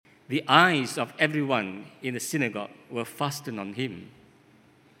The eyes of everyone in the synagogue were fastened on him.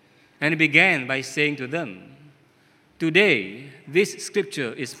 And he began by saying to them, "Today, this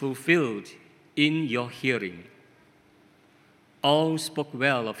scripture is fulfilled in your hearing." All spoke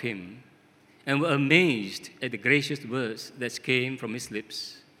well of him and were amazed at the gracious words that came from his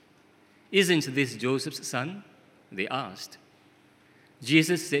lips. "Isn't this Joseph's son?" they asked.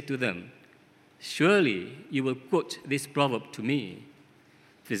 Jesus said to them, "Surely you will quote this proverb to me,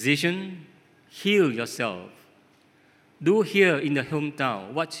 'Physician, heal yourself. Do here in the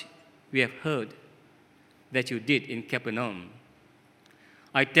hometown what we have heard that you did in Capernaum.'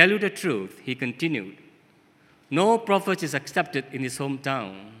 I tell you the truth," he continued, "no prophet is accepted in his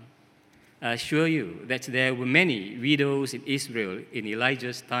hometown. I assure you that there were many widows in Israel in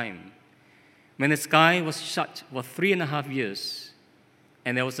Elijah's time, when the sky was shut for 3.5 years,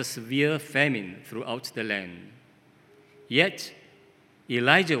 and there was a severe famine throughout the land. Yet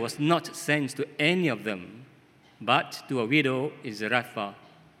Elijah was not sent to any of them, but to a widow in Zarephath,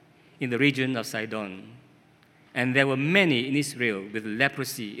 in the region of Sidon. And there were many in Israel with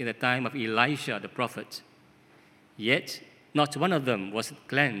leprosy in the time of Elisha the prophet. Yet not one of them was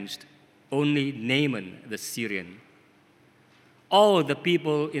cleansed, only Naaman the Syrian." All the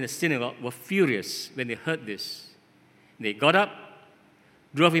people in the synagogue were furious when they heard this. They got up,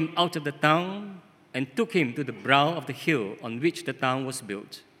 drove him out of the town, and took him to the brow of the hill on which the town was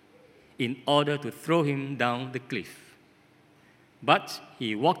built, in order to throw him down the cliff. But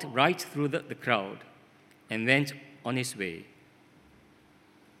he walked right through the crowd and went on his way.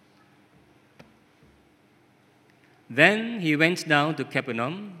 Then he went down to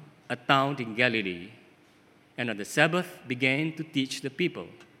Capernaum, a town in Galilee, and on the Sabbath began to teach the people.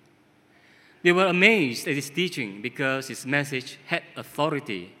 They were amazed at his teaching because his message had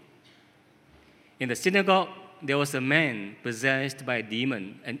authority. In the synagogue, there was a man possessed by a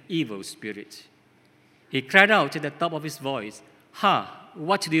demon, an evil spirit. He cried out at the top of his voice, "Ha!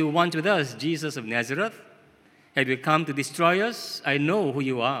 What do you want with us, Jesus of Nazareth? Have you come to destroy us? I know who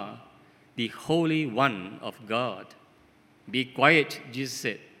you are, the Holy One of God." "Be quiet," Jesus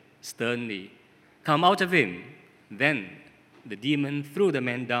said sternly. "Come out of him." Then the demon threw the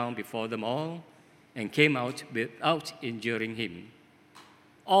man down before them all and came out without injuring him.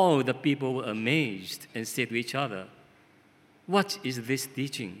 All the people were amazed and said to each other, "What is this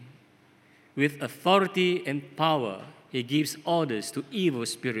teaching? With authority and power, he gives orders to evil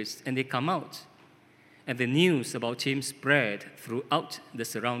spirits, and they come out." And the news about him spread throughout the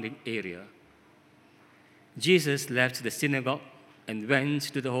surrounding area. Jesus left the synagogue and went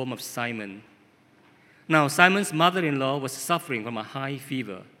to the home of Simon. Now Simon's mother-in-law was suffering from a high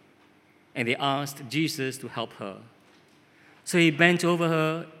fever, and they asked Jesus to help her. So he bent over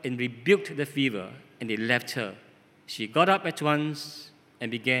her and rebuked the fever, and they left her. She got up at once and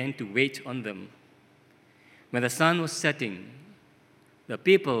began to wait on them. When the sun was setting, the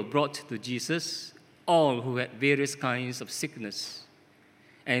people brought to Jesus all who had various kinds of sickness,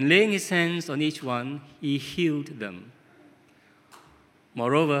 and laying his hands on each one, he healed them.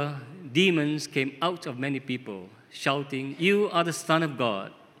 Moreover, demons came out of many people, shouting, "You are the Son of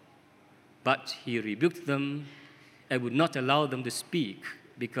God." But he rebuked them and would not allow them to speak,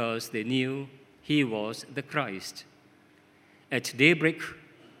 because they knew he was the Christ. At daybreak,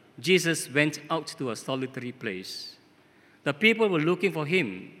 Jesus went out to a solitary place. The people were looking for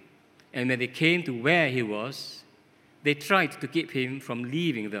him, and when they came to where he was, they tried to keep him from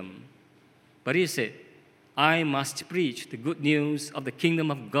leaving them. But he said, "I must preach the good news of the kingdom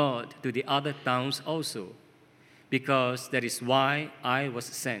of God to the other towns also, because that is why I was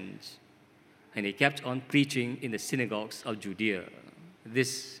sent." And he kept on preaching in the synagogues of Judea.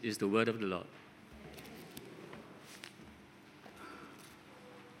 This is the word of the Lord.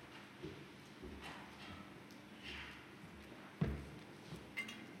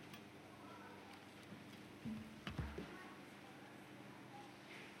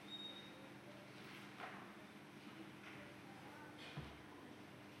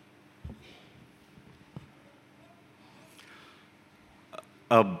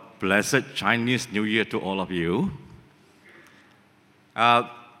 A blessed Chinese New Year to all of you.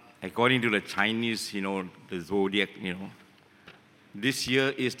 According to the Chinese, the zodiac, this year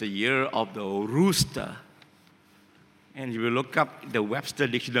is the year of the rooster. And if you look up the Webster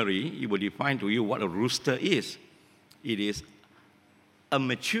dictionary, it will define to you what a rooster is. It is a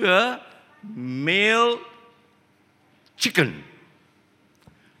mature male chicken.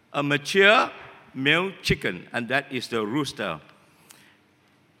 A mature male chicken, and that is the rooster.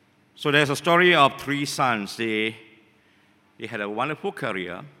 So there's a story of three sons. They had a wonderful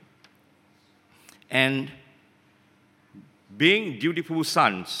career. And being dutiful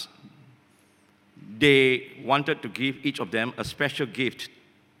sons, they wanted to give each of them a special gift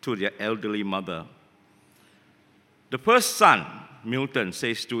to their elderly mother. The first son, Milton,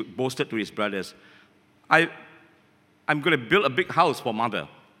 boasted to his brothers, I'm going to build a big house for mother.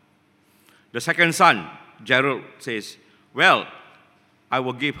 The second son, Gerald, says, well, I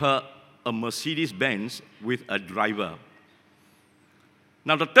will give her a Mercedes-Benz with a driver.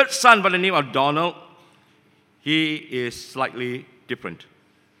 Now, the third son, by the name of Donald, he is slightly different.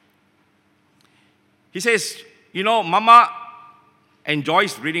 He says, Mama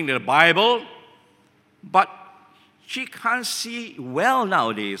enjoys reading the Bible, but she can't see well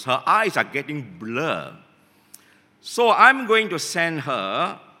nowadays. Her eyes are getting blurred. So I'm going to send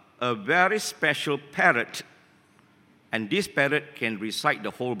her a very special parrot, and this parrot can recite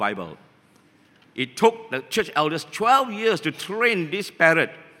the whole Bible. It took the church elders 12 years to train this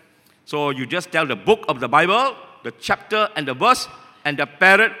parrot. So you just tell the book of the Bible, the chapter and the verse, and the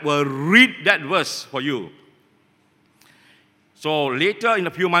parrot will read that verse for you. So later, in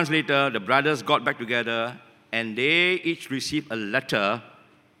a few months later, the brothers got back together, and they each received a letter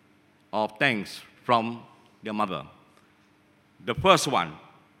of thanks from their mother. The first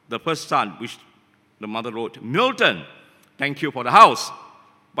son, which the mother wrote, Milton, thank you for the house.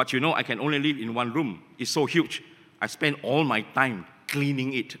 But I can only live in one room. It's so huge. I spend all my time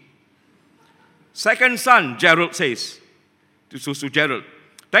cleaning it. Second son, Gerald, says to Gerald,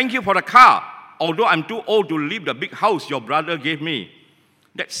 thank you for the car. Although I'm too old to leave the big house your brother gave me.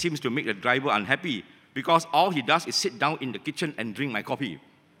 That seems to make the driver unhappy because all he does is sit down in the kitchen and drink my coffee.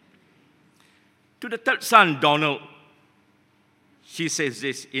 To the third son, Donald, she says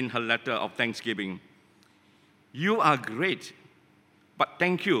this in her letter of thanksgiving. You are great. But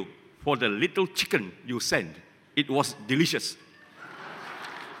thank you for the little chicken you sent. It was delicious.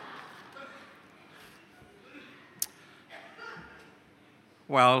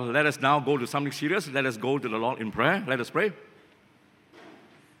 Well, let us now go to something serious. Let us go to the Lord in prayer. Let us pray.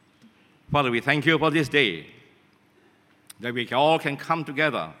 Father, we thank you for this day, that we all can come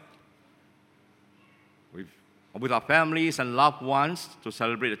together with our families and loved ones to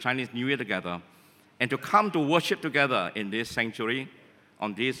celebrate the Chinese New Year together, and to come to worship together in this sanctuary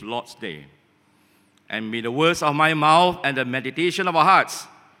on this Lord's Day. And may the words of my mouth and the meditation of our hearts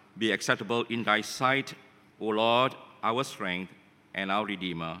be acceptable in thy sight, O Lord, our strength and our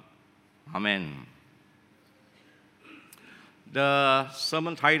Redeemer. Amen. The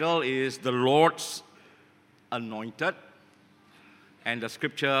sermon title is The Lord's Anointed, and the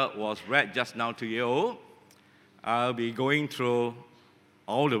scripture was read just now to you. I'll be going through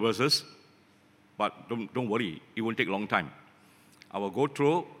all the verses, but don't worry, it won't take a long time. I will go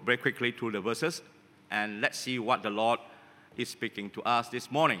through very quickly through the verses, and let's see what the Lord is speaking to us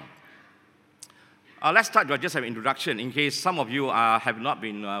this morning. Let's start with just an introduction, in case some of you have not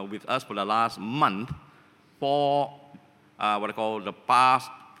been with us for the last month for the past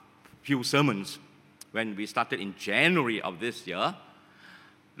few sermons when we started in January of this year.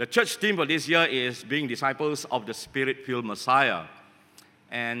 The church theme for this year is being disciples of the Spirit-filled Messiah.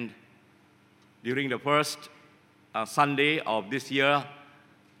 And during the first Sunday of this year,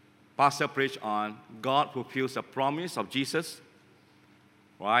 Pastor preached on God fulfills the promise of Jesus,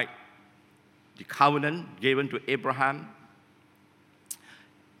 right? The covenant given to Abraham.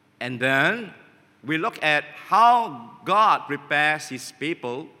 And then we look at how God prepares his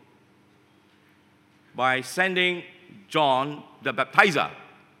people by sending John the baptizer.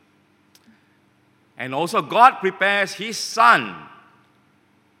 And also God prepares his son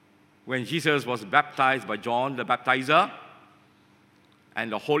when Jesus was baptized by John the baptizer,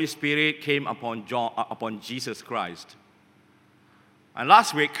 and the Holy Spirit came upon Jesus Christ. And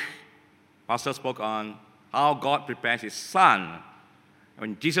last week, Pastor spoke on how God prepares his son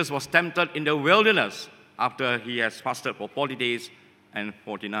when Jesus was tempted in the wilderness after he has fasted for 40 days and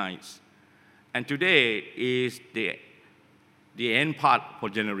 40 nights. And today is the end part for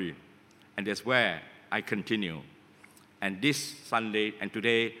January, and that's where I continue. And this Sunday and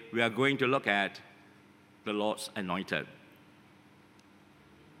today, we are going to look at the Lord's Anointed.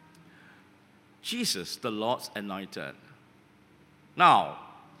 Jesus, the Lord's Anointed. Now,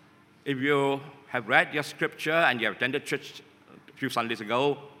 if you have read your scripture and you have attended church a few Sundays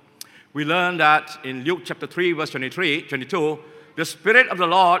ago, we learned that in Luke chapter 3, verse 22, the Spirit of the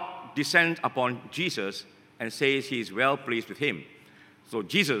Lord descends upon Jesus and says he is well pleased with him. So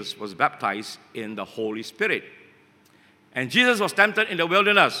Jesus was baptized in the Holy Spirit. And Jesus was tempted in the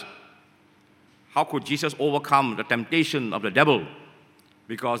wilderness. How could Jesus overcome the temptation of the devil?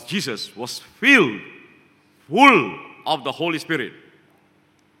 Because Jesus was full of the Holy Spirit.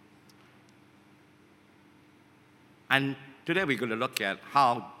 And today we're going to look at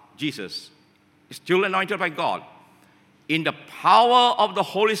how Jesus still anointed by God. In the power of the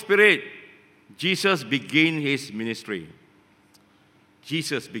Holy Spirit, Jesus began his ministry.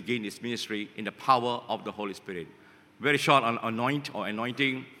 Jesus began his ministry in the power of the Holy Spirit. Very short on anoint or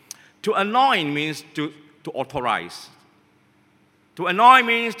anointing. To anoint means to authorize. To anoint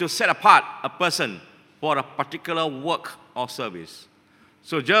means to set apart a person for a particular work or service.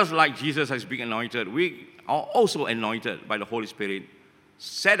 So just like Jesus has been anointed, we are also anointed by the Holy Spirit,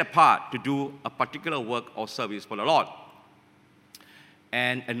 set apart to do a particular work or service for the Lord.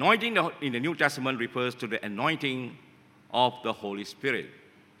 And anointing in the New Testament refers to the anointing of the Holy Spirit.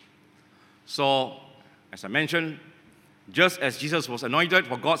 So, as I mentioned, just as Jesus was anointed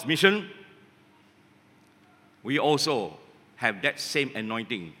for God's mission, we also have that same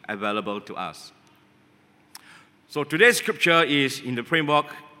anointing available to us. So today's scripture is in the framework,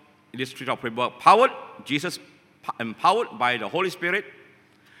 in this framework, Jesus empowered by the Holy Spirit,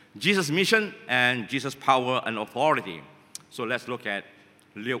 Jesus' mission, and Jesus' power and authority. So let's look at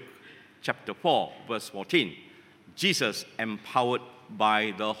Luke chapter 4, verse 14. Jesus empowered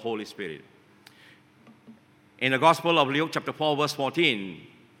by the Holy Spirit. In the Gospel of Luke chapter 4, verse 14,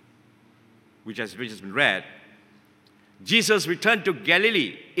 which has been read, Jesus returned to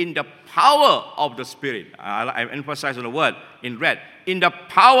Galilee in the power of the Spirit. I emphasize on the word in red. In the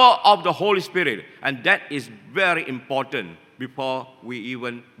power of the Holy Spirit. And that is very important before we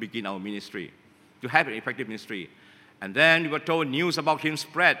even begin our ministry, to have an effective ministry. And then we were told news about him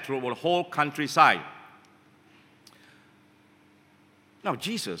spread through the whole countryside. Now,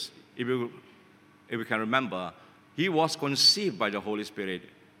 Jesus, if we can remember, he was conceived by the Holy Spirit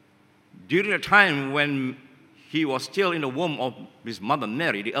during the time when he was still in the womb of his mother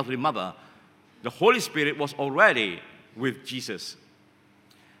Mary, the earthly mother. The Holy Spirit was already with Jesus.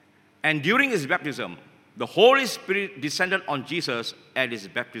 And during his baptism, the Holy Spirit descended on Jesus at his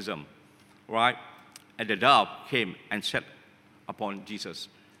baptism, right? And the dove came and sat upon Jesus.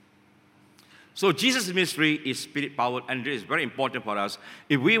 So Jesus' ministry is spirit-powered, and it is very important for us.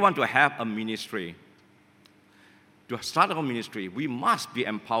 If we want to have a ministry, to start our ministry, we must be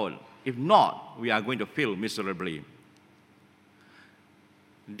empowered. If not, we are going to fail miserably.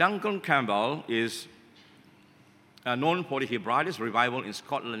 Duncan Campbell is known for the Hebrides revival in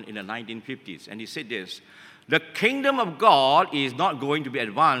Scotland in the 1950s. And he said this: the kingdom of God is not going to be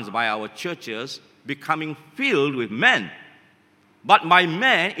advanced by our churches becoming filled with men, but by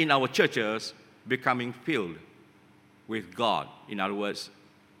men in our churches becoming filled with God. In other words,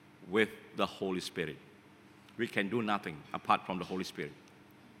 with the Holy Spirit. We can do nothing apart from the Holy Spirit.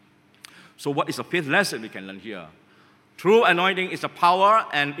 So what is the fifth lesson we can learn here? True anointing is the power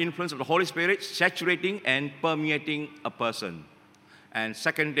and influence of the Holy Spirit saturating and permeating a person. And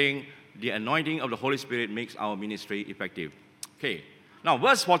second thing, the anointing of the Holy Spirit makes our ministry effective. Okay, now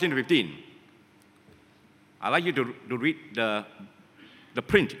verse 14 to 15. I'd like you to read the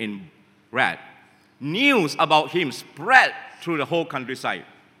print in red. News about him spread through the whole countryside.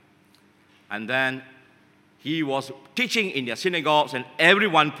 And then he was teaching in their synagogues and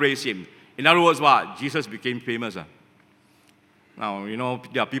everyone praised him. In other words, what? Jesus became famous. Now, you know,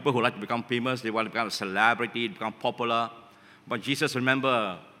 there are people who like to become famous. They want to become a celebrity, become popular. But Jesus,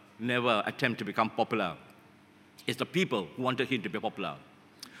 remember, never attempt to become popular. It's the people who wanted him to be popular.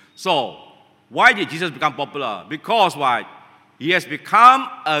 So, why did Jesus become popular? Because why? He has become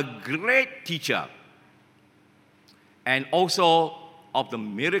a great teacher. And also of the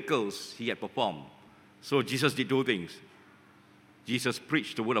miracles he had performed. So Jesus did two things. Jesus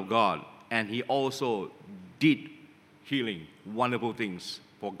preached the word of God, and he also did healing, wonderful things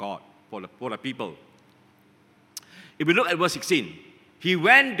for God, for the people. If we look at verse 16, he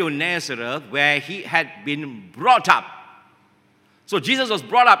went to Nazareth where he had been brought up. So Jesus was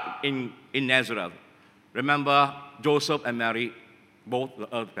brought up in Nazareth. Remember, Joseph and Mary, both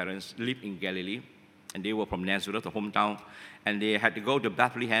the earth parents, lived in Galilee, and they were from Nazareth, the hometown, and they had to go to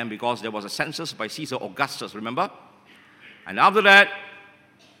Bethlehem because there was a census by Caesar Augustus, remember? And after that,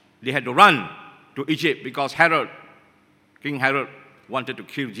 they had to run to Egypt because King Herod wanted to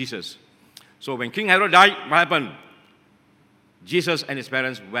kill Jesus. So when King Herod died, what happened? Jesus and his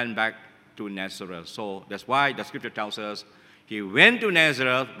parents went back to Nazareth. So that's why the scripture tells us he went to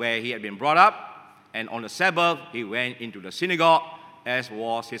Nazareth where he had been brought up, and on the Sabbath, he went into the synagogue as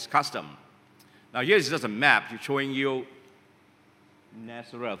was his custom. Now here's just a map showing you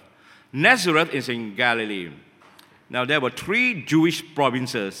Nazareth. Nazareth is in Galilee. Now there were 3 Jewish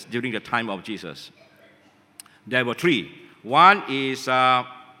provinces during the time of Jesus. There were 3. One is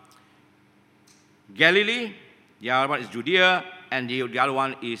Galilee, the other one is Judea, and the other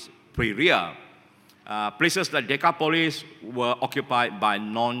one is Perea. Places like Decapolis were occupied by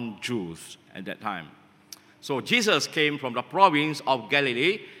non-Jews, at that time. So Jesus came from the province of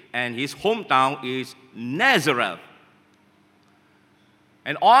Galilee, and his hometown is Nazareth.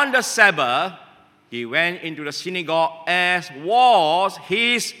 And on the Sabbath, he went into the synagogue as was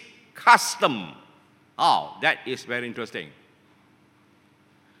his custom. Oh, that is very interesting.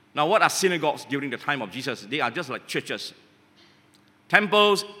 Now, what are synagogues during the time of Jesus? They are just like churches.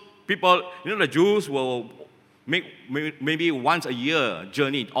 Temples, people, the Jews will make maybe once a year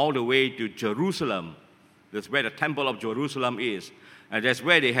journey all the way to Jerusalem. That's where the temple of Jerusalem is. And that's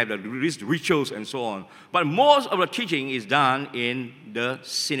where they have the rituals and so on. But most of the teaching is done in the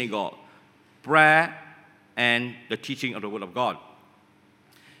synagogue. Prayer and the teaching of the Word of God.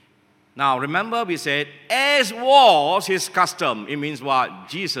 Now, remember we said, as was his custom. It means what?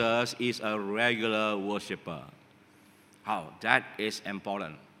 Jesus is a regular worshiper. Oh, that is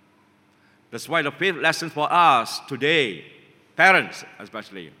important. That's why the fifth lesson for us today, parents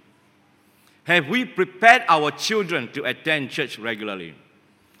especially, have we prepared our children to attend church regularly?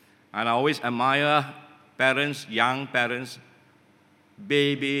 And I always admire parents, young parents,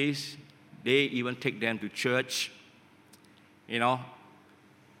 babies, they even take them to church.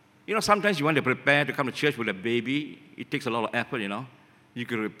 Sometimes you want to prepare to come to church with a baby. It takes a lot of effort, You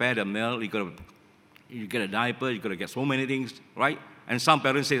can prepare the meal, you get a diaper, you got to get so many things, right? And some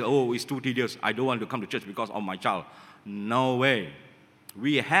parents say, oh, it's too tedious. I don't want to come to church because of my child. No way.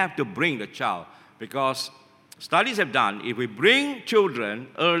 We have to bring the child because studies have done, if we bring children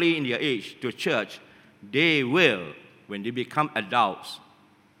early in their age to church, they will, when they become adults,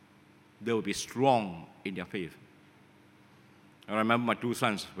 they will be strong in their faith. I remember my two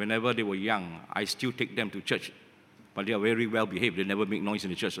sons, whenever they were young, I still take them to church. But they are very well behaved. They never make noise in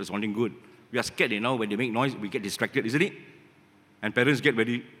the church. That's one thing good. We are scared, when they make noise, we get distracted, isn't it? And parents get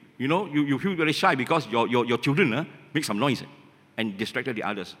very, you feel very shy because your children make some noise and distracted the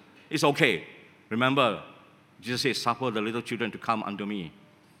others. It's okay. Remember, Jesus says, suffer the little children to come unto me.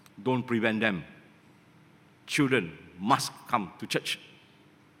 Don't prevent them. Children must come to church.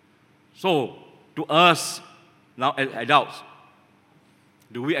 So, to us, now as adults,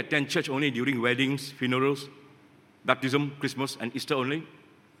 do we attend church only during weddings, funerals, baptism, Christmas, and Easter only?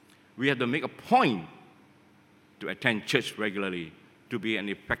 We have to make a point to attend church regularly to be an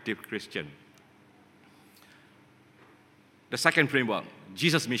effective Christian. The second framework,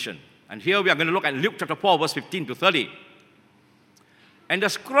 Jesus' mission. And here we are going to look at Luke chapter 4, verse 15 to 30. And the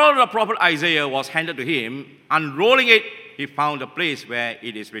scroll of the prophet Isaiah was handed to him. Unrolling it, he found the place where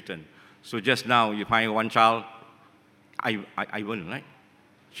it is written. So just now, you find one child, Ivan, right?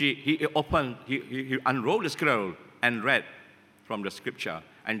 He unrolled the scroll and read from the scripture.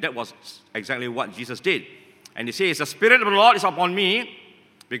 And that was exactly what Jesus did. And he says, the Spirit of the Lord is upon me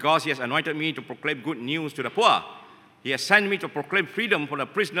because he has anointed me to proclaim good news to the poor. He has sent me to proclaim freedom for the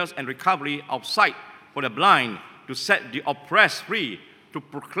prisoners and recovery of sight for the blind, to set the oppressed free, to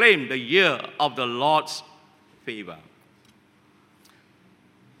proclaim the year of the Lord's favor.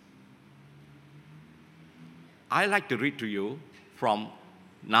 I like to read to you from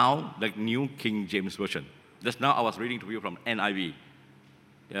now the New King James Version. Just now I was reading to you from NIV,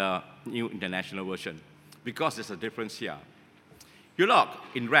 the New International Version, because there's a difference here. You look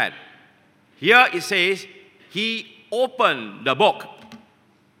in red. Here it says, he opened the book.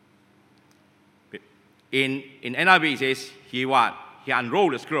 In NIV it says, he what? He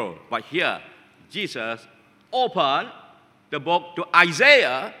unrolled the scroll. But here, Jesus opened the book to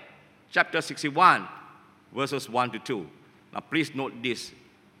Isaiah chapter 61, verses 1 to 2. Now please note this.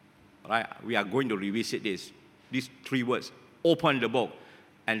 Right? We are going to revisit these three words. Open the book.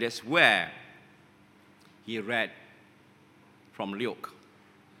 And that's where he read from Luke.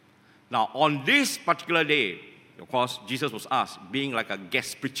 Now, on this particular day, of course, Jesus was asked, being like a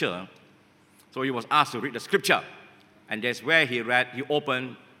guest preacher, so he was asked to read the scripture. And that's where he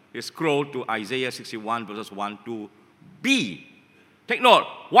opened his scroll to Isaiah 61, verses 1 to B. Take note,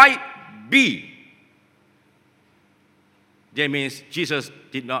 why B? That means Jesus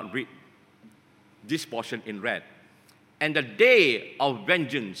did not read this portion in red. And the day of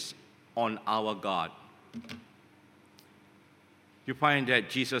vengeance on our God. You find that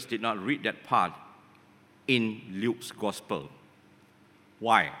Jesus did not read that part in Luke's gospel.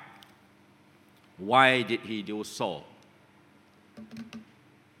 Why? Why did he do so?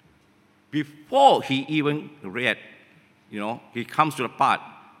 Before he even read, he comes to the part,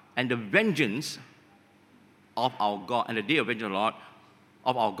 and the vengeance of our God, and the day of vengeance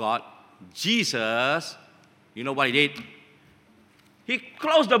of our God, Jesus, you know what he did? He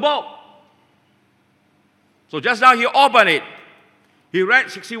closed the book. So just now he opened it. He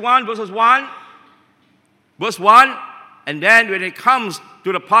read 61 verses 1, verse 1, And then when it comes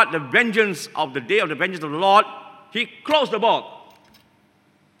to the part, the vengeance of the day of the vengeance of the Lord, he closed the book.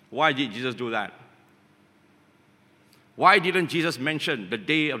 Why did Jesus do that? Why didn't Jesus mention the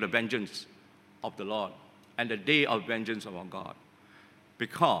day of the vengeance of the Lord and the day of vengeance of our God?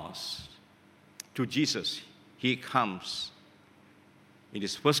 Because to Jesus, he comes in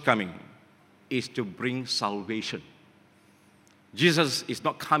his first coming is to bring salvation. Jesus is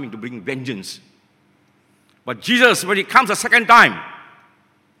not coming to bring vengeance. But Jesus, when he comes a second time,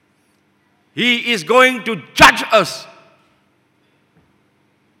 he is going to judge us.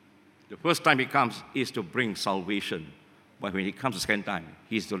 The first time he comes is to bring salvation. But when he comes the second time,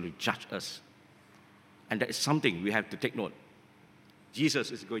 he is going to judge us. And that is something we have to take note.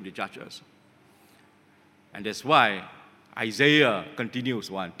 Jesus is going to judge us. And that's why Isaiah continues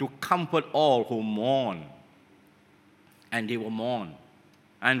to comfort all who mourn. And they will mourn.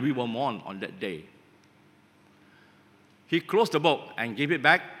 And we will mourn on that day. He closed the book and gave it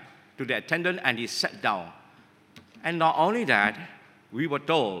back to the attendant, and he sat down. And not only that, we were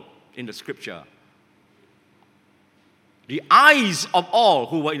told in the scripture, the eyes of all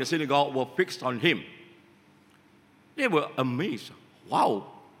who were in the synagogue were fixed on him. They were amazed. Wow,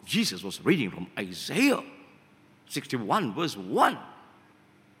 Jesus was reading from Isaiah 61 verse 1.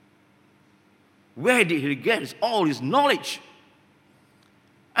 Where did he get all his knowledge?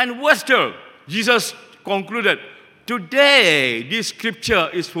 And verse 12, Jesus concluded, today this scripture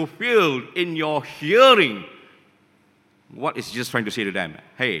is fulfilled in your hearing. What is Jesus trying to say to them?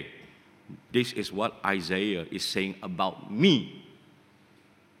 Hey, this is what Isaiah is saying about me.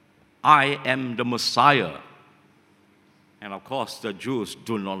 I am the Messiah. And of course, the Jews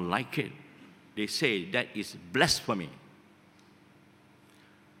do not like it. They say that is blasphemy.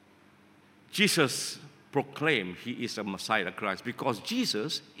 Jesus proclaimed he is the Messiah, the Christ, because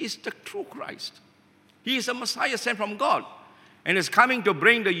Jesus is the true Christ. He is a Messiah sent from God. And is coming to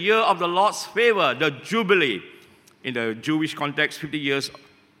bring the year of the Lord's favor, the Jubilee. In the Jewish context, 50 years,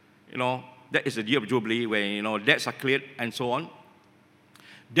 that is the year of Jubilee where, debts are cleared and so on.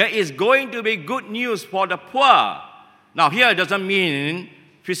 There is going to be good news for the poor. Now, here it doesn't mean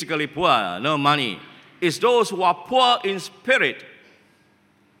physically poor, no money. It's those who are poor in spirit.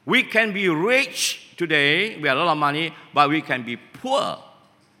 We can be rich today, we have a lot of money, but we can be poor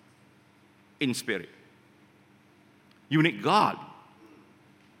in spirit. You need God.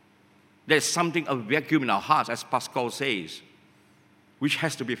 There's something, a vacuum in our hearts, as Pascal says, which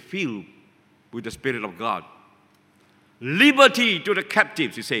has to be filled with the Spirit of God. Liberty to the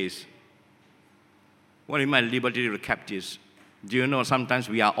captives, he says. What do you mean, liberty to the captives? Do you know sometimes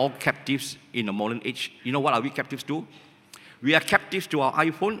we are all captives in the modern age? You know what are we captives to? We are captives to our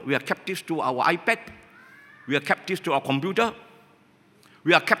iPhone. We are captives to our iPad. We are captives to our computer.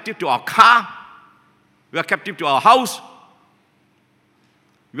 We are captive to our car. We are captive to our house.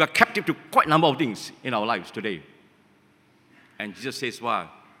 We are captive to quite a number of things in our lives today. And Jesus says, well,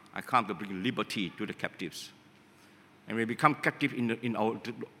 I come to bring liberty to the captives. And we become captive in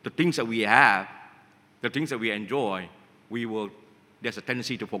the things that we have, the things that we enjoy, there's a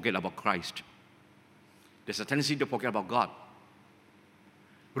tendency to forget about Christ. There's a tendency to forget about God.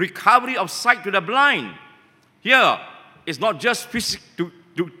 Recovery of sight to the blind. Here, it's not just to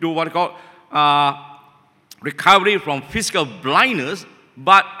what I call recovery from physical blindness,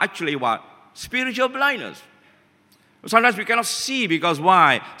 but actually what? Spiritual blindness. Sometimes we cannot see because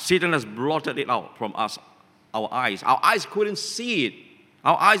why? Satan has blotted it out from us, our eyes. Our eyes couldn't see it.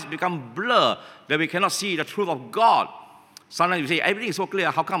 Our eyes become blurred that we cannot see the truth of God. Sometimes we say, everything is so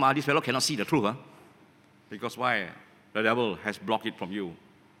clear, how come this fellow cannot see the truth? Because why? The devil has blocked it from you.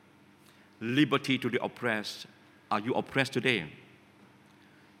 Liberty to the oppressed. Are you oppressed today?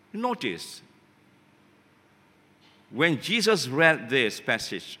 Notice, when Jesus read this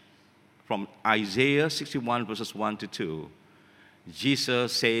passage from Isaiah 61 verses 1 to 2,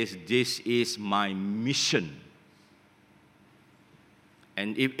 Jesus says, this is my mission.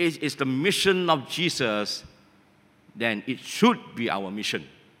 And if it is the mission of Jesus, then it should be our mission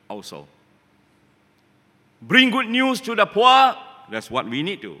also. Bring good news to the poor. That's what we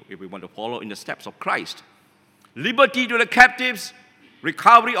need to if we want to follow in the steps of Christ. Liberty to the captives.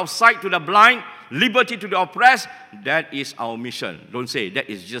 Recovery of sight to the blind. Liberty to the oppressed. That is our mission. Don't say that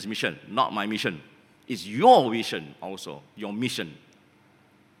is just mission. Not my mission. It's your vision also. Your mission.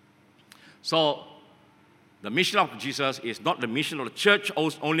 So, the mission of Jesus is not the mission of the church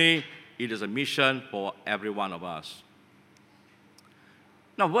only. It is a mission for every one of us.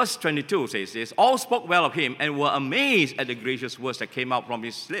 Now, verse 22 says this, all spoke well of him and were amazed at the gracious words that came out from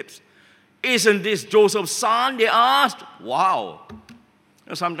his lips. Isn't this Joseph's son? They asked. Wow.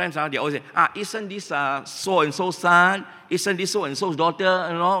 Sometimes they always say, isn't this so-and-so's son? Isn't this so-and-so's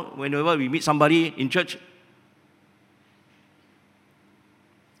daughter? Whenever we meet somebody in church.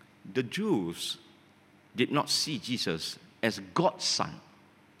 The Jews did not see Jesus as God's son.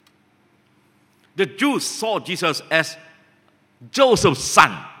 The Jews saw Jesus as Joseph's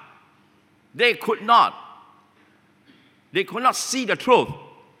son. They could not see the truth.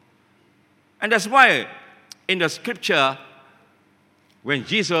 And that's why in the scripture, when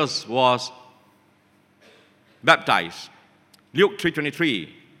Jesus was baptized, Luke 3:23,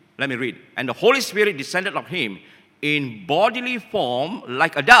 let me read. And the Holy Spirit descended on him in bodily form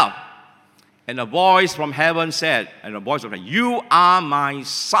like a dove. And a voice from heaven said, you are my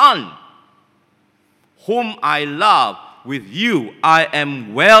son, whom I love. With you I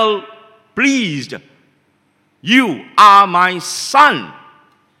am well pleased. You are my son.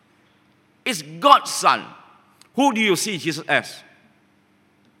 It's God's son. Who do you see Jesus as?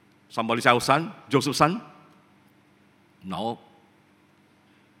 Somebody else's son? Joseph's son? No.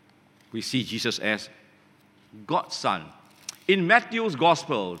 We see Jesus as God's son. In Matthew's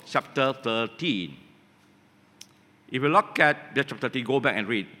Gospel, chapter 13, if you look at the chapter 13, go back and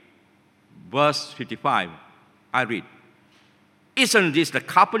read. Verse 55, I read. Isn't this the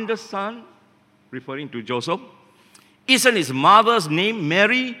carpenter's son? Referring to Joseph. Isn't his mother's name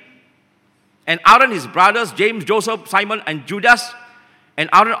Mary? And aren't his brothers James, Joseph, Simon, and Judas? And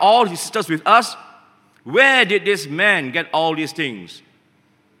aren't all his sisters with us? Where did this man get all these things?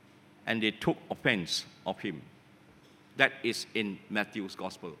 And they took offense of him. That is in Matthew's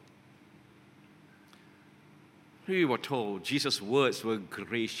Gospel. We were told Jesus' words were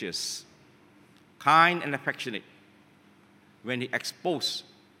gracious, kind, and affectionate when he exposed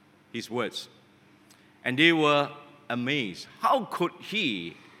his words. And they were amazed. How could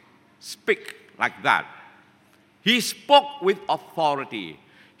he speak like that? He spoke with authority.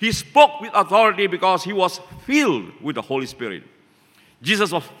 He spoke with authority because he was filled with the Holy Spirit.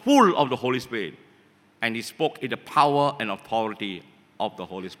 Jesus was full of the Holy Spirit. And he spoke in the power and authority of the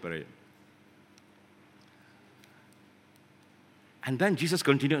Holy Spirit. And then Jesus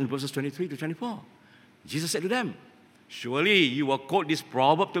continued in verses 23 to 24. Jesus said to them, surely you will quote this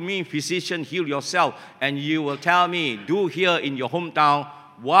proverb to me, physician, heal yourself. And you will tell me, do here in your hometown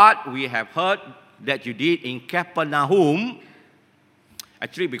what we have heard that you did in Capernaum.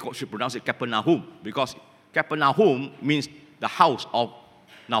 Actually, we should pronounce it Capernaum, because Capernaum means the house of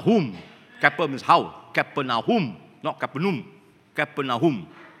Nahum. Caper means house. Capernaum, not Capernaum. Capernaum.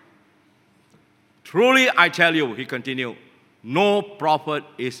 Truly I tell you, he continued, no prophet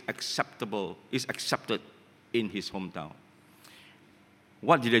is accepted in his hometown.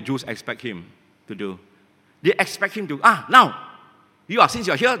 What did the Jews expect him to do? They expect him to, now, since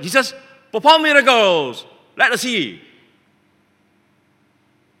you are here, Jesus, perform miracles. Let us see.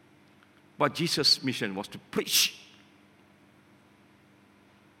 But Jesus' mission was to preach,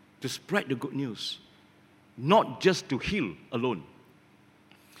 to spread the good news, not just to heal alone.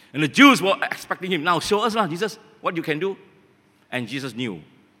 And the Jews were expecting him, now show us, Jesus, what you can do. And Jesus knew.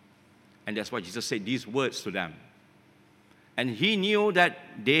 And that's why Jesus said these words to them. And he knew that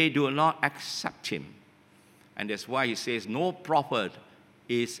they do not accept him. And that's why he says, no prophet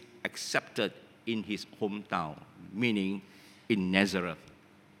is accepted in his hometown, meaning in Nazareth.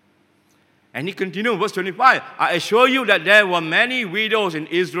 And he continued, verse 25, I assure you that there were many widows in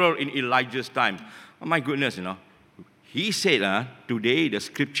Israel in Elijah's time. Oh my goodness, He said, today the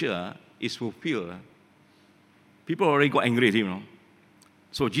scripture is fulfilled. People already got angry at him,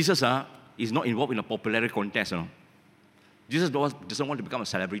 So Jesus is not involved in a popularity contest, Jesus doesn't want to become a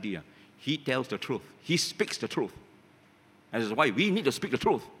celebrity. He tells the truth. He speaks the truth. And that's why we need to speak the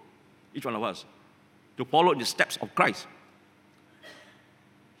truth, each one of us, to follow in the steps of Christ.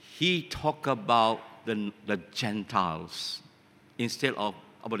 He talked about the Gentiles instead of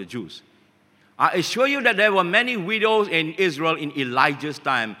about the Jews. I assure you that there were many widows in Israel in Elijah's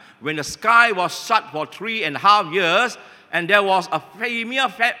time, when the sky was shut for 3.5 years, and there was a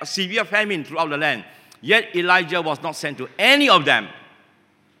severe famine throughout the land. Yet Elijah was not sent to any of them.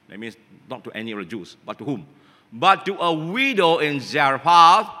 That means not to any of the Jews, but to whom? But to a widow in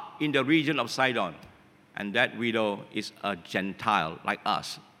Zarephath in the region of Sidon. And that widow is a Gentile like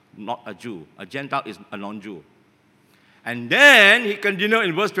us, not a Jew. A Gentile is a non-Jew. And then he continued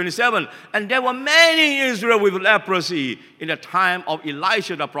in verse 27, and there were many in Israel with leprosy in the time of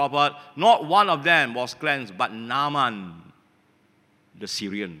Elisha the prophet. Not one of them was cleansed, but Naaman, the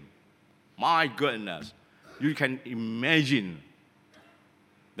Syrian. My goodness, you can imagine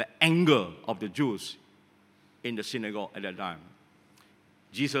the anger of the Jews in the synagogue at that time.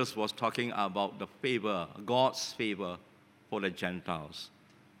 Jesus was talking about the favor, God's favor for the Gentiles.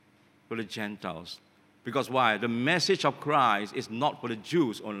 for the Gentiles. Because why? The message of Christ is not for the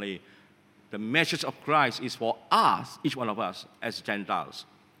Jews only. The message of Christ is for us, each one of us, as Gentiles.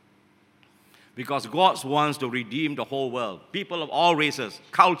 Because God wants to redeem the whole world. People of all races,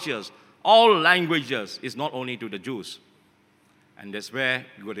 cultures, all languages. It's not only to the Jews. And that's where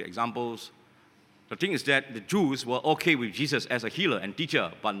you go to examples. The thing is that the Jews were okay with Jesus as a healer and teacher,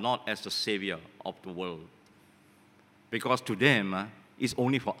 but not as the savior of the world. Because to them, it's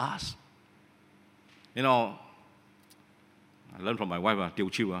only for us. You know, I learned from my wife, Tiêu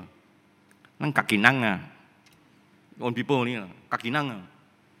Chiu, nang kakinang own people ni kakinang.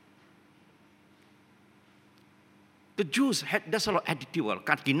 The Jews had that sort of attitude,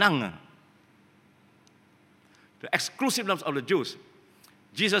 kakinang. The exclusiveness of the Jews.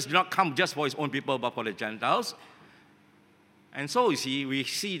 Jesus did not come just for his own people, but for the Gentiles. And so, you see, we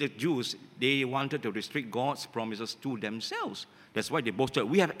see the Jews, they wanted to restrict God's promises to themselves. That's why they boasted,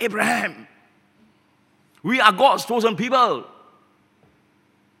 we have Abraham. We are God's chosen people.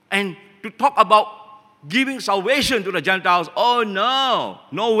 And to talk about giving salvation to the Gentiles, oh no,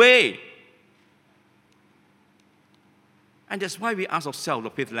 no way. And that's why we ask ourselves,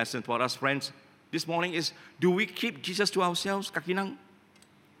 the fifth lesson for us, friends, this morning is, do we keep Jesus to ourselves, kakinang?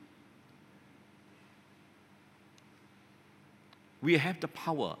 We have the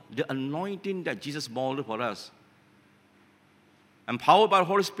power, the anointing that Jesus molded for us. Empowered by the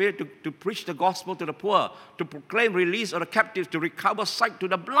Holy Spirit to preach the gospel to the poor, to proclaim release of the captives, to recover sight to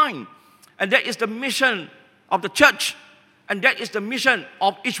the blind. And that is the mission of the church. And that is the mission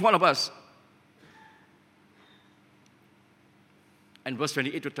of each one of us. And verse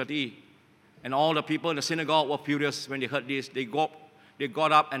 28 to 30, and all the people in the synagogue were furious when they heard this. They got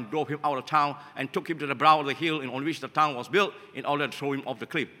up and drove him out of town and took him to the brow of the hill on which the town was built in order to throw him off the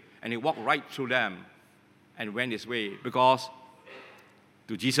cliff. And he walked right through them and went his way, because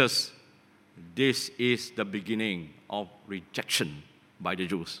to Jesus, this is the beginning of rejection by the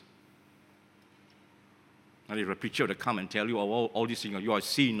Jews. And if a preacher would come and tell you all these things, you are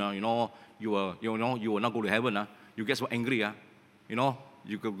sin, you will not go to heaven, you get so angry,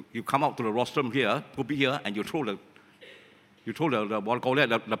 you come out to the rostrum here, pulpit here, and you throw the what call that,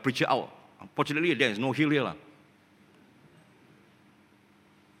 the preacher out. Unfortunately, there is no hill here.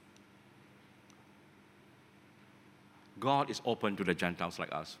 God is open to the Gentiles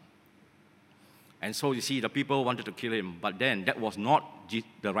like us. And so you see, the people wanted to kill him, but then that was not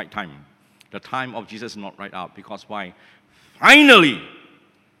the right time. The time of Jesus is not right out, because why? Finally,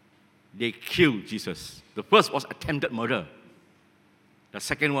 they killed Jesus. The first was attempted murder. The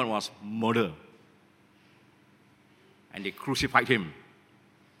second one was murder. And they crucified him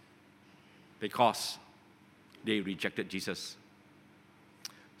because they rejected Jesus.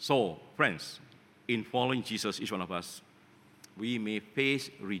 So, friends, in following Jesus, each one of us, we may face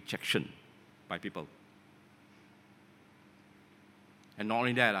rejection by people. And not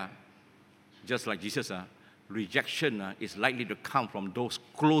only that, just like Jesus, rejection is likely to come from those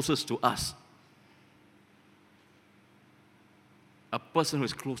closest to us. A person who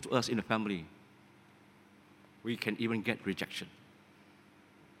is close to us in the family, we can even get rejection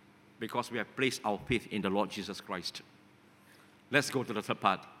because we have placed our faith in the Lord Jesus Christ. Let's go to the third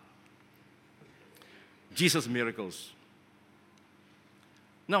part. Jesus' miracles.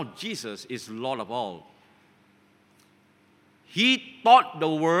 Now, Jesus is Lord of all. He taught the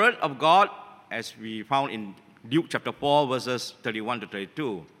word of God, as we found in Luke chapter 4, verses 31 to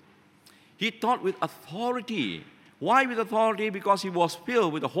 32. He taught with authority. Why with authority? Because he was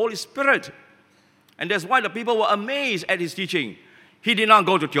filled with the Holy Spirit. And that's why the people were amazed at his teaching. He did not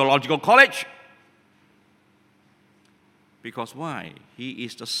go to theological college. Because why? He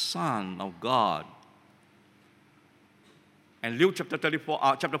is the Son of God. And Luke chapter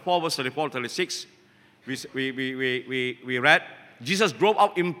 4, verse 34 to 36, we read, Jesus drove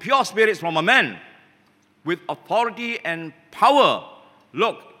out impure spirits from a man with authority and power.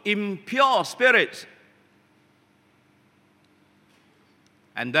 Look, impure spirits.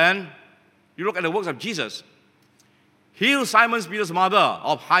 And then you look at the works of Jesus. Healed Simon Peter's mother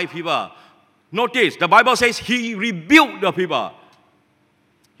of high fever. Notice, the Bible says he rebuked the fever.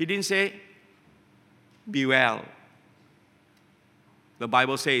 He didn't say, be well. The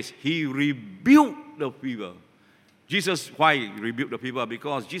Bible says he rebuked the fever. Jesus, why rebuked the fever?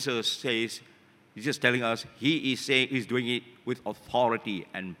 Because Jesus says, he's just telling us, he is saying he's doing it with authority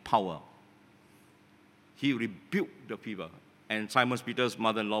and power. He rebuked the fever. And Simon Peter's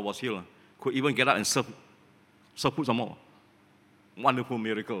mother-in-law was healed. Could even get up and serve food some more. Wonderful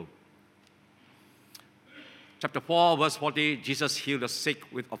miracle. Chapter 4, verse 40, Jesus healed the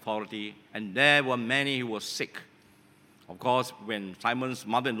sick with authority, and there were many who were sick. Of course, when Simon's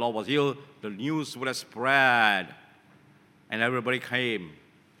mother-in-law was ill, the news would have spread. And everybody came,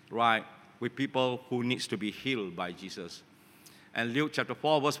 right, with people who needs to be healed by Jesus. And Luke chapter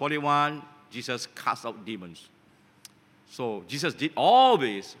 4, verse 41, Jesus cast out demons. So Jesus did all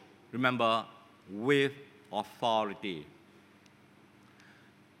this, remember, with authority.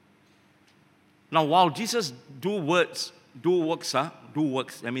 Now, while Jesus do works,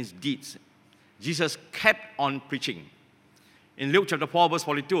 that means deeds, Jesus kept on preaching. In Luke chapter 4, verse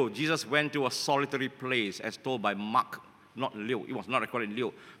 42, Jesus went to a solitary place, as told by Mark, not Luke. It was not recorded in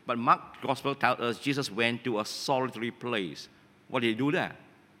Luke. But Mark's gospel tells us Jesus went to a solitary place. What did he do there?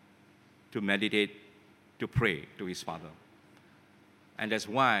 To meditate, to pray to his Father. And that's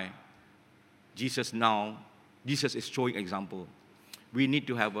why Jesus is showing example. We need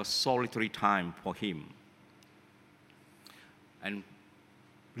to have a solitary time for him. And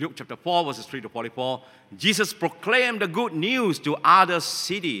Luke chapter 4, verses 3 to 44, Jesus proclaimed the good news to other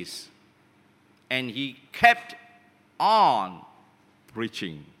cities. And he kept on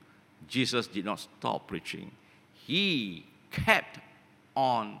preaching. Jesus did not stop preaching. He kept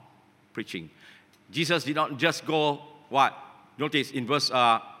on preaching. Jesus did not just go, what? Notice in verse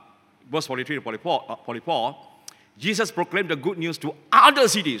 43 to 44, Jesus proclaimed the good news to other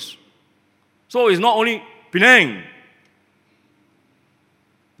cities. So it's not only Penang.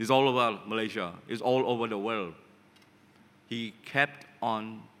 It's all over Malaysia. It's all over the world. He kept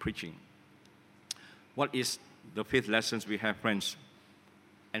on preaching. What is the fifth lessons we have, friends?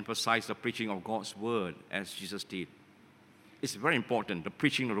 Emphasize the preaching of God's word as Jesus did. It's very important, the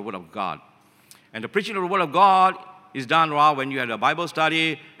preaching of the word of God. And the preaching of the word of God is done when you have a Bible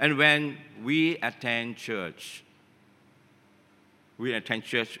study and when we attend church. We attend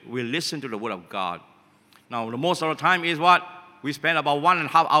church, we listen to the word of God. Now, the most of the time is what? We spend about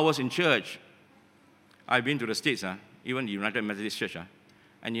 1.5 hours in church. I've been to the States, even the United Methodist Church.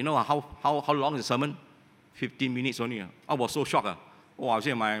 And you know how long is the sermon? 15 minutes only. I was so shocked. Oh, I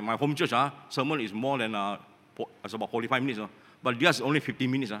say my home church, sermon is more than, it's about 45 minutes. But theirs is only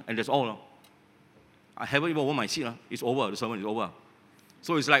 15 minutes, and that's all. I haven't even won my seat. It's over, the sermon is over.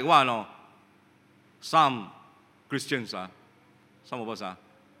 So it's like, some Christians, some of us,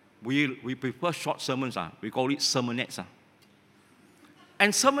 we prefer short sermons. We call it sermonettes.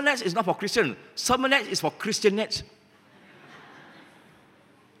 And sermonettes is not for Christians. Sermonettes is for Christianettes.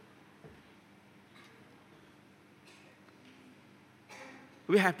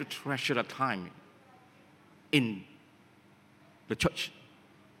 We have to treasure the time in the church,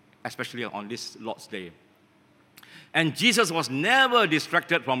 especially on this Lord's Day. And Jesus was never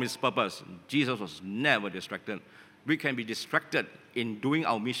distracted from his purpose. Jesus was never distracted. We can be distracted in doing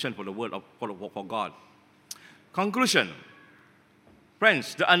our mission for the word for God. Conclusion.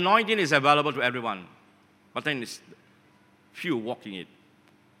 Friends, the anointing is available to everyone, but then it's few walking it.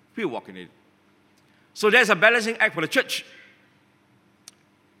 Few walking it. So there's a balancing act for the church.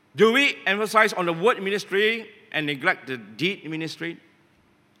 Do we emphasize on the word ministry and neglect the deed ministry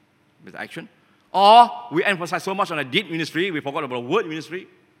with action? Or we emphasize so much on the deed ministry, we forgot about the word ministry?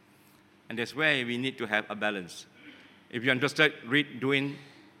 And that's where we need to have a balance. If you're interested, read Dwayne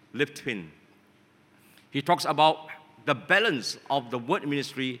Lipton. He talks about the balance of the word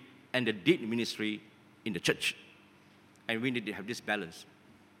ministry and the deed ministry in the church. And we need to have this balance.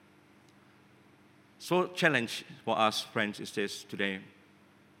 So challenge for us, friends, is this today.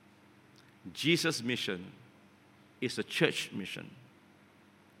 Jesus' mission is a church mission.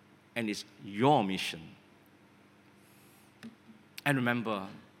 And it's your mission. And remember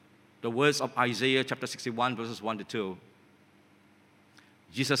the words of Isaiah chapter 61, verses 1 to 2.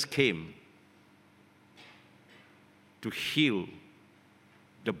 Jesus came to heal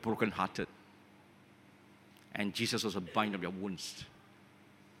the brokenhearted. And Jesus was a bind of your wounds.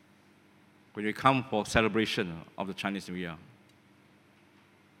 When we come for celebration of the Chinese New Year,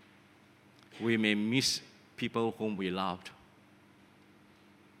 we may miss people whom we loved.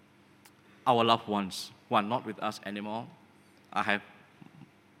 Our loved ones who are not with us anymore. I have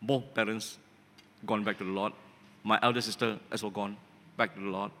both parents gone back to the Lord. My elder sister also gone back to the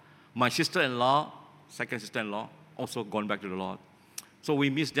Lord. My sister-in-law, second sister-in-law, also gone back to the Lord. So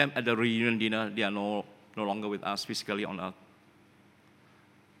we miss them at the reunion dinner. They are no longer with us physically on earth.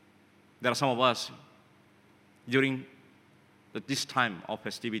 There are some of us during this time of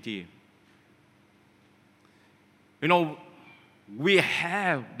festivity. We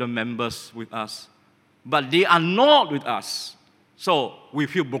have the members with us, but they are not with us. So we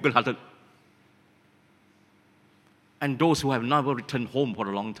feel brokenhearted. And those who have never returned home for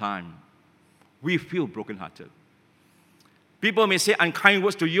a long time, we feel brokenhearted. People may say unkind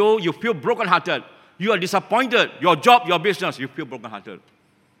words to you, you feel brokenhearted. You are disappointed. Your job, your business, you feel brokenhearted.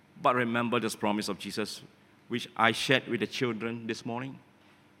 But remember this promise of Jesus, which I shared with the children this morning.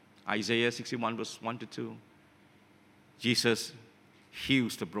 Isaiah 61, verse 1 to 2. Jesus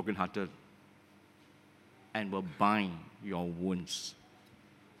heals the brokenhearted and will bind your wounds.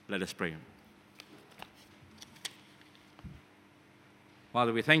 Let us pray.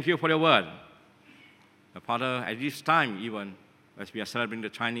 Father, we thank you for your word. Father, at this time, even as we are celebrating the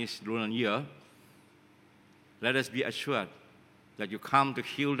Chinese Lunar Year, let us be assured that you come to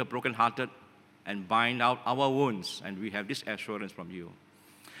heal the brokenhearted and bind out our wounds, and we have this assurance from you.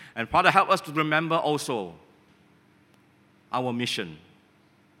 And Father, help us to remember also our mission,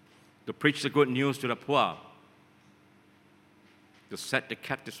 to preach the good news to the poor, to set the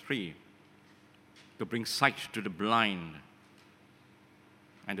captives free, to bring sight to the blind,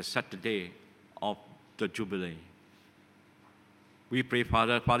 and to set the day of the Jubilee. We pray,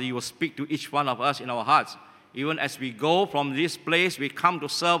 Father, you will speak to each one of us in our hearts. Even as we go from this place, we come to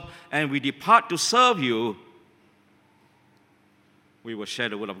serve, and we depart to serve you, we will share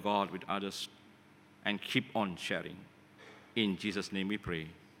the word of God with others and keep on sharing. In Jesus' name we pray.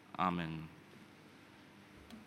 Amen.